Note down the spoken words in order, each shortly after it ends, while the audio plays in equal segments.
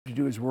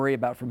to do is worry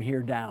about from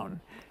here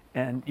down,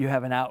 and you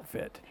have an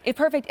outfit.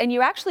 Perfect. And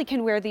you actually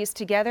can wear these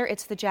together.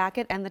 It's the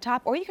jacket and the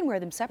top, or you can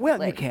wear them separately.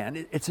 Well, you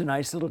can. It's a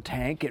nice little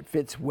tank. It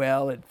fits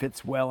well. It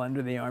fits well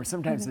under the arm.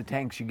 Sometimes the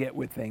tanks you get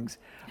with things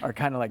are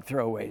kind of like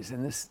throwaways,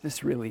 and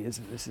this really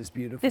isn't. This is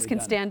beautiful. This can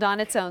stand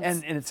on its own.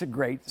 And it's a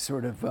great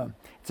sort of,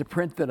 it's a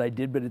print that I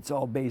did, but it's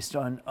all based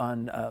on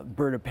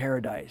bird of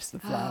paradise, the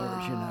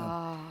flowers, you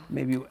know.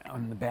 Maybe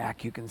on the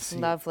back you can see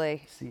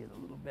Lovely. See it a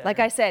little better. Like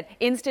I said,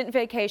 instant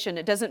vacation.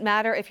 It doesn't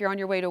matter if you're on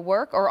your way to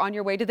work or on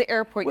your way to the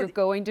airport. You're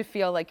going to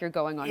feel like you're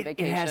going on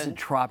vacation. It has a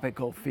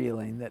tropical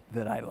feeling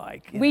that I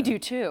like. We do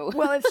too.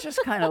 Well, it's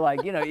just kind of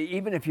like, you know,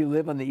 even if you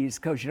live on the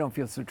East Coast, you don't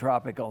feel so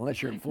tropical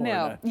unless you're in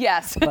Florida. No,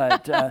 yes.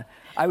 But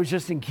I was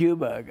just in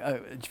Cuba a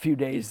few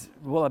days,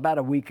 well, about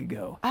a week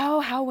ago. Oh,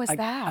 how was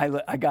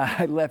that?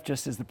 I left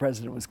just as the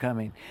president was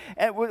coming.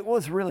 And it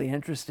was really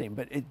interesting,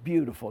 but it's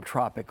beautiful,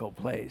 tropical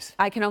place.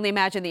 I can only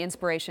imagine the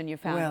inspiration you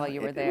found while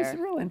you were there. It was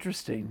real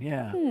interesting,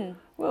 yeah.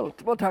 We'll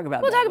talk about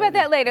that. We'll talk about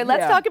that later.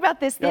 Let's talk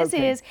about this. This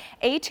Okay. is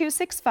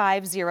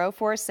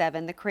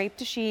A265047, the Crepe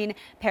de Chine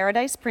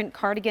Paradise Print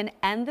Cardigan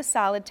and the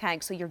solid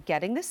tank. So you're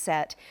getting the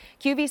set.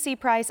 QVC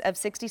price of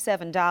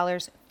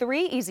 $67.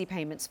 3 easy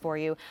payments for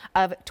you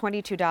of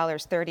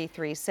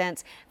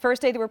 $22.33.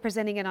 First day that we're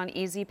presenting it on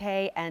Easy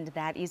Pay, and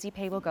that Easy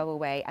Pay will go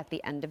away at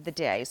the end of the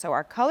day. So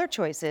our color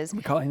choices.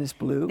 We're calling this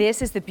blue.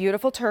 This is the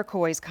beautiful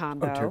turquoise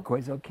combo. Oh,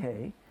 turquoise,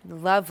 okay.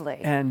 Lovely.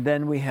 And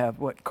then we have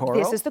what, coral?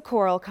 This is the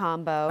coral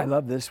combo. I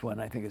love this one.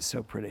 I think it's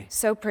so pretty.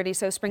 So pretty,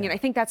 so springy. I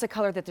think that's a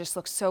color that just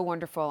looks so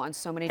wonderful on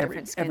so many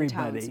different skin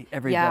tones.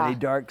 Everybody,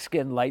 dark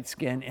skin, light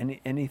skin,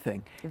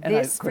 anything. And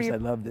of course, I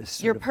love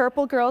this. Your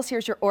purple girls,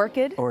 here's your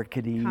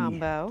orchid-y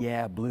combo.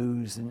 Yeah,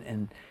 blues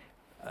and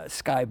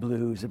sky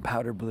blues and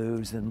powder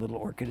blues and little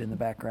orchid in the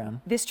background.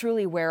 This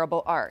truly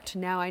wearable art.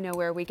 Now I know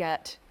where we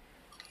get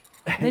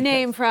the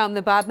name from,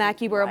 the Bob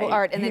Mackie wearable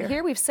art. And then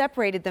here we've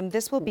separated them.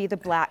 This will be the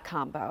black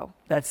combo.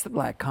 That's the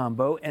black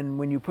combo. And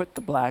when you put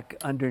the black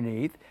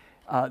underneath,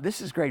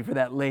 this is great for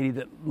that lady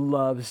that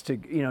loves to,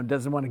 you know,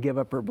 doesn't want to give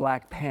up her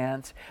black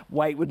pants.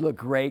 White would look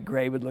great,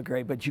 gray would look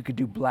great, but you could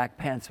do black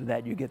pants with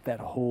that. You get that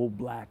whole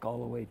black all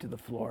the way to the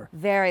floor.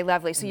 Very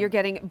lovely. So you're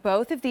getting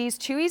both of these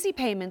 2 easy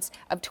payments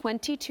of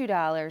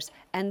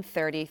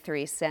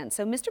 $22.33.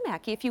 So Mr.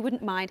 Mackie, if you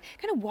wouldn't mind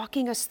kind of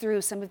walking us through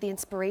some of the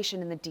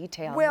inspiration and the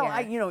detail Well,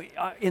 here.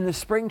 in the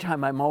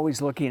springtime, I'm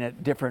always looking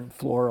at different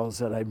florals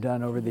that I've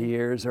done over the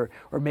years, or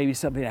maybe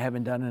something I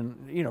haven't done in,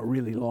 you know, a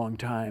really long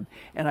time.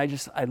 And I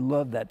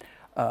love that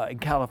in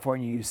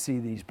California you see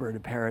these bird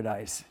of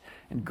paradise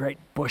and great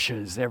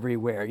bushes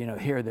everywhere. You know,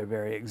 here they're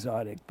very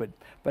exotic, but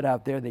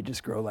out there they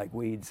just grow like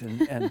weeds.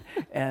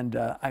 And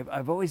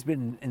I've always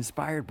been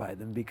inspired by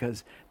them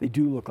because they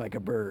do look like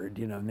a bird,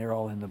 you know, and they're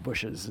all in the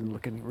bushes and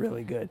looking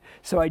really good.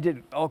 So I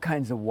did all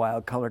kinds of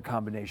wild color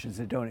combinations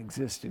that don't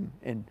exist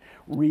in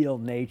real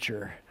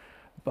nature.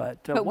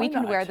 But we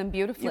can wear them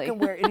beautifully. You can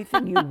wear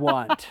anything you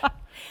want.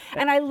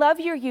 And I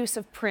love your use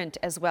of print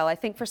as well. I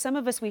think for some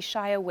of us, we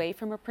shy away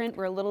from a print.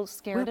 We're a little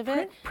scared of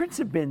it. Prints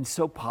have been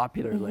so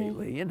popular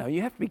lately. You know,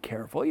 you have to be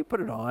careful. You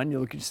put it on, you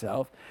look at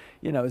yourself,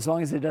 you know, as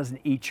long as it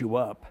doesn't eat you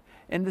up.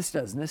 And this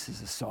doesn't. This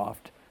is a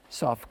soft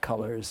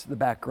colors. The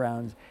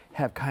backgrounds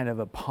have kind of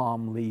a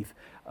palm leaf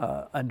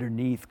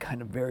underneath,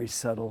 kind of very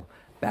subtle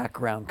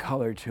background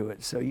color to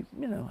it. So, you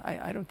know,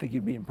 I don't think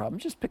you'd be in problem.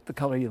 Just pick the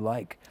color you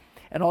like.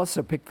 And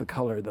also pick the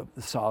color, the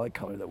solid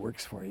color that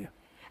works for you.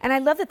 And I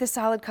love that the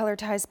solid color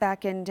ties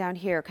back in down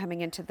here,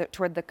 coming into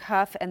toward the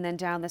cuff and then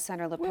down the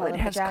center lapel of the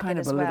jacket as well. It has kind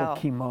of a little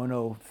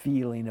kimono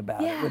feeling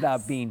about it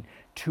without being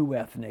too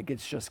ethnic.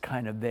 It's just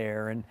kind of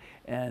there. And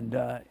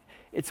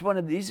it's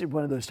these are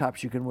one of those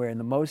tops you can wear in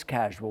the most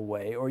casual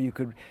way, or you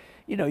could,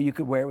 you know, you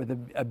could wear it with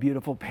a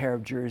beautiful pair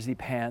of jersey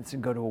pants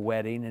and go to a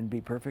wedding and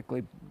be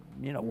perfectly,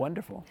 you know,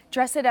 wonderful.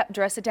 Dress it up,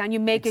 dress it down. You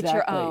make it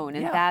your own,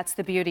 and that's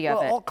the beauty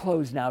of it. All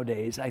clothes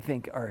nowadays, I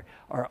think, are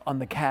on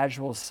the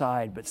casual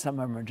side, but some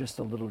of them are just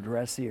a little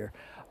dressier.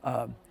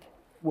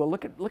 Well,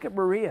 look at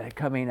Maria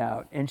coming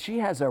out, and she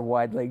has our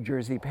wide leg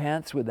jersey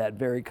pants with that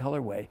very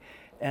colorway,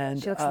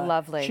 and she looks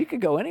lovely. She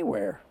could go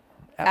anywhere,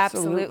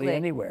 absolutely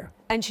anywhere.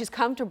 And she's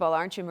comfortable,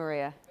 aren't you,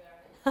 Maria?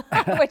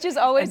 Which is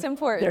always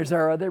important. There's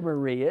our other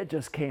Maria,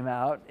 just came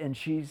out, and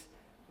she's,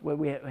 well,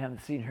 we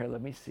haven't seen her.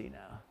 Let me see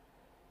now.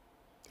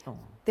 Oh.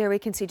 There we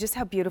can see just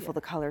how beautiful the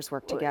colors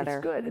work together.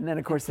 It's good, and then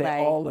of course they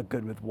all look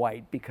good with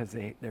white because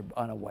they're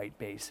on a white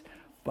base.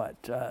 But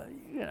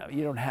you know,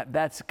 you don't have.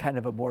 That's kind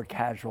of a more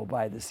casual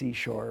by the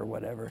seashore or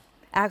whatever.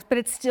 But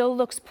it still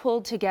looks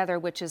pulled together,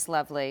 which is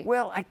lovely.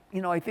 Well, I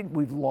think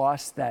we've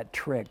lost that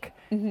trick,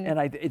 and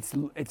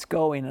it's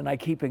going. And I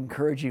keep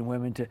encouraging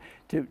women to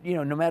you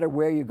know, no matter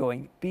where you're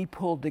going, be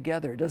pulled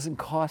together. It doesn't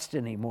cost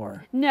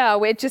anymore.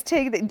 No, it just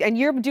and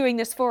you're doing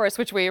this for us,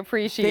 which we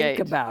appreciate.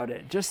 Think about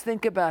it. Just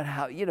think about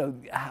how, you know,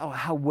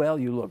 how well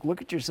you look.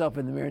 Look at yourself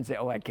in the mirror and say,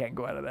 oh, I can't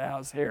go out of the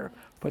house. Here,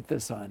 put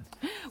this on.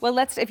 Well,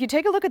 if you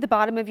take a look at the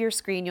bottom of your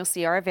screen, you'll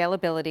see our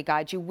availability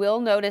guide. You will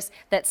notice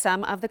that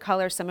some of the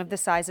colors, some of the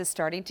sizes start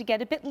starting to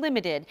get a bit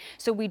limited.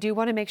 So we do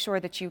want to make sure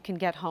that you can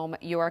get home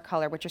your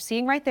color. What you're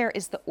seeing right there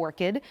is the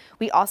orchid.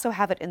 We also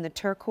have it in the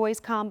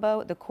turquoise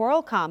combo, the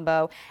coral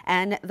combo,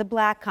 and the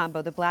black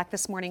combo. The black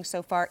this morning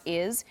so far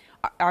is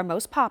our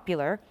most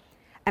popular.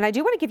 And I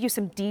do want to give you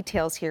some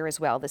details here as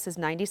well. This is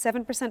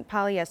 97%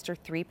 polyester,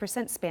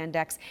 3%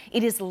 spandex.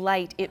 It is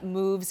light, it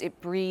moves,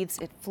 it breathes,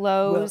 it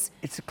flows. Well,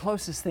 it's the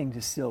closest thing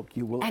to silk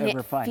you will and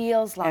ever find. And it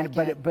feels like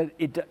it. But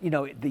you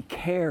know, the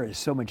care is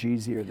so much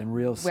easier than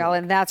real silk. Well,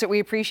 and that's what we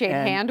appreciate.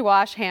 And hand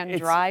wash, hand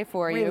dry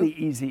for you. Really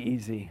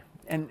easy.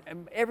 And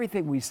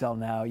everything we sell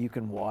now, you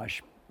can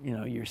wash, you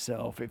know,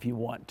 yourself if you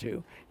want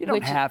to. You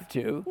don't have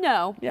to.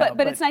 No, yeah,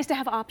 but it's nice to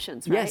have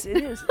options, right? Yes, it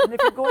is. And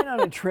if you're going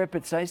on a trip,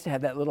 it's nice to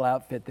have that little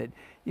outfit that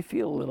you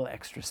feel a little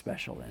extra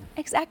special in.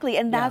 Exactly,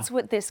 and that's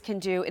what this can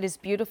do. It is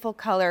beautiful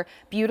color,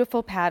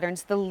 beautiful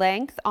patterns. The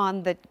length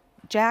on the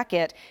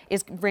jacket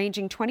is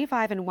ranging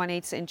 25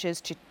 1/8 inches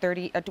to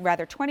 28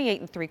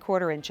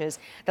 3/4 inches.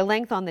 The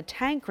length on the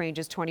tank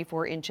ranges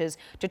 24 inches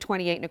to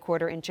 28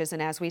 1/4 inches.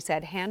 And as we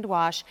said, hand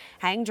wash,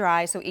 hang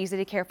dry, so easy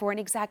to care for. And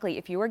exactly,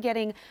 if you are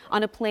getting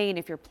on a plane,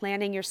 if you're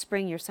planning your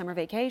spring, your summer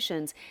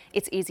vacations,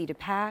 it's easy to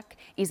pack,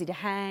 easy to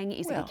hang,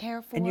 easy to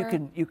care for. And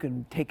you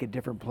can take it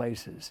different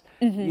places.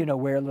 You know,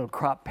 wear a little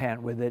crop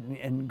pant with it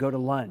and go to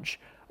lunch.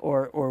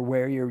 Or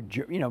wear your,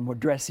 you know, more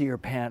dressier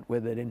pant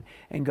with it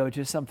and go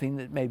to something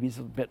that maybe is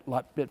a bit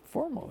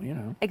formal, you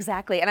know.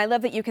 Exactly, and I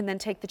love that you can then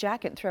take the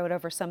jacket and throw it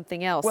over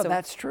something else. Well, so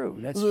that's true.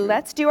 That's true.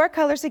 Let's do our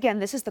colors again.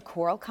 This is the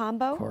coral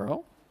combo.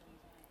 Coral.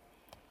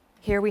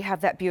 Here we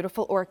have that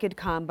beautiful orchid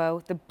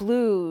combo. The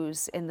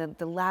blues and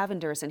the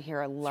lavenders in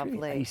here are lovely.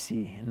 It's really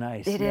icy and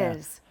nice. It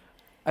is.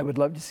 I would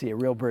love to see a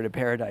real bird of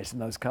paradise in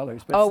those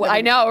colors. But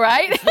I know,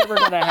 right? It's never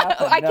going to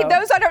happen.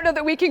 Those I don't know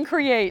that we can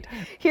create.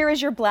 Here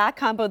is your black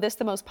combo. This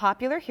the most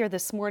popular. Here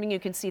this morning you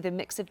can see the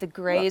mix of the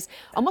grays,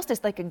 almost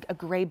as like a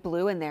gray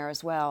blue in there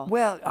as well.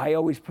 Well, I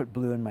always put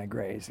blue in my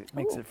grays. It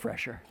makes it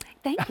fresher.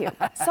 Thank you.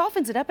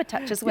 Softens it up a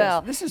touch as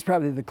well. Yes, this is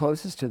probably the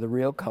closest to the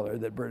real color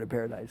that bird of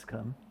paradise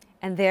come.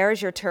 And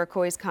there's your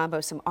turquoise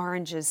combo, some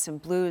oranges, some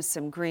blues,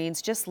 some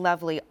greens, just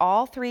lovely.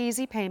 All 3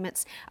 easy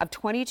payments of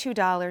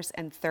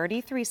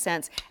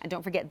 $22.33. And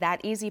don't forget that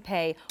easy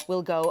pay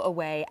will go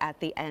away at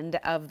the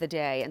end of the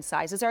day. And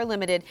sizes are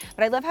limited,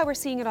 but I love how we're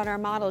seeing it on our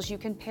models. You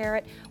can pair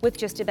it with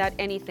just about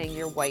anything.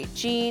 Your white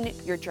jean,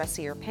 your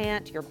dressier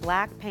pant, your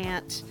black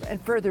pant.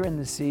 And further in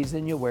the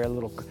season, you'll wear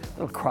little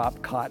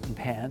cropped cotton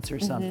pants or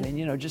something,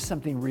 you know, just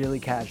something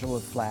really casual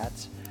with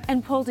flats.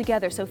 And pull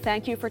together. So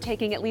thank you for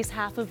taking at least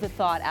half of the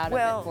thought out of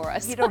it for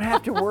us. You don't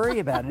have to worry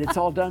about it. It's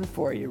all done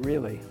for you,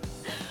 really.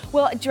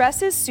 Well,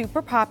 dress is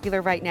super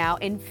popular right now.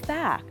 In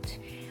fact,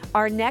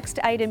 our next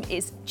item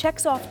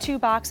checks off 2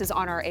 boxes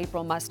on our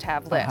April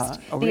must-have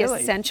list. Oh, the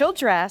really? essential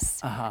dress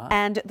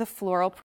and the floral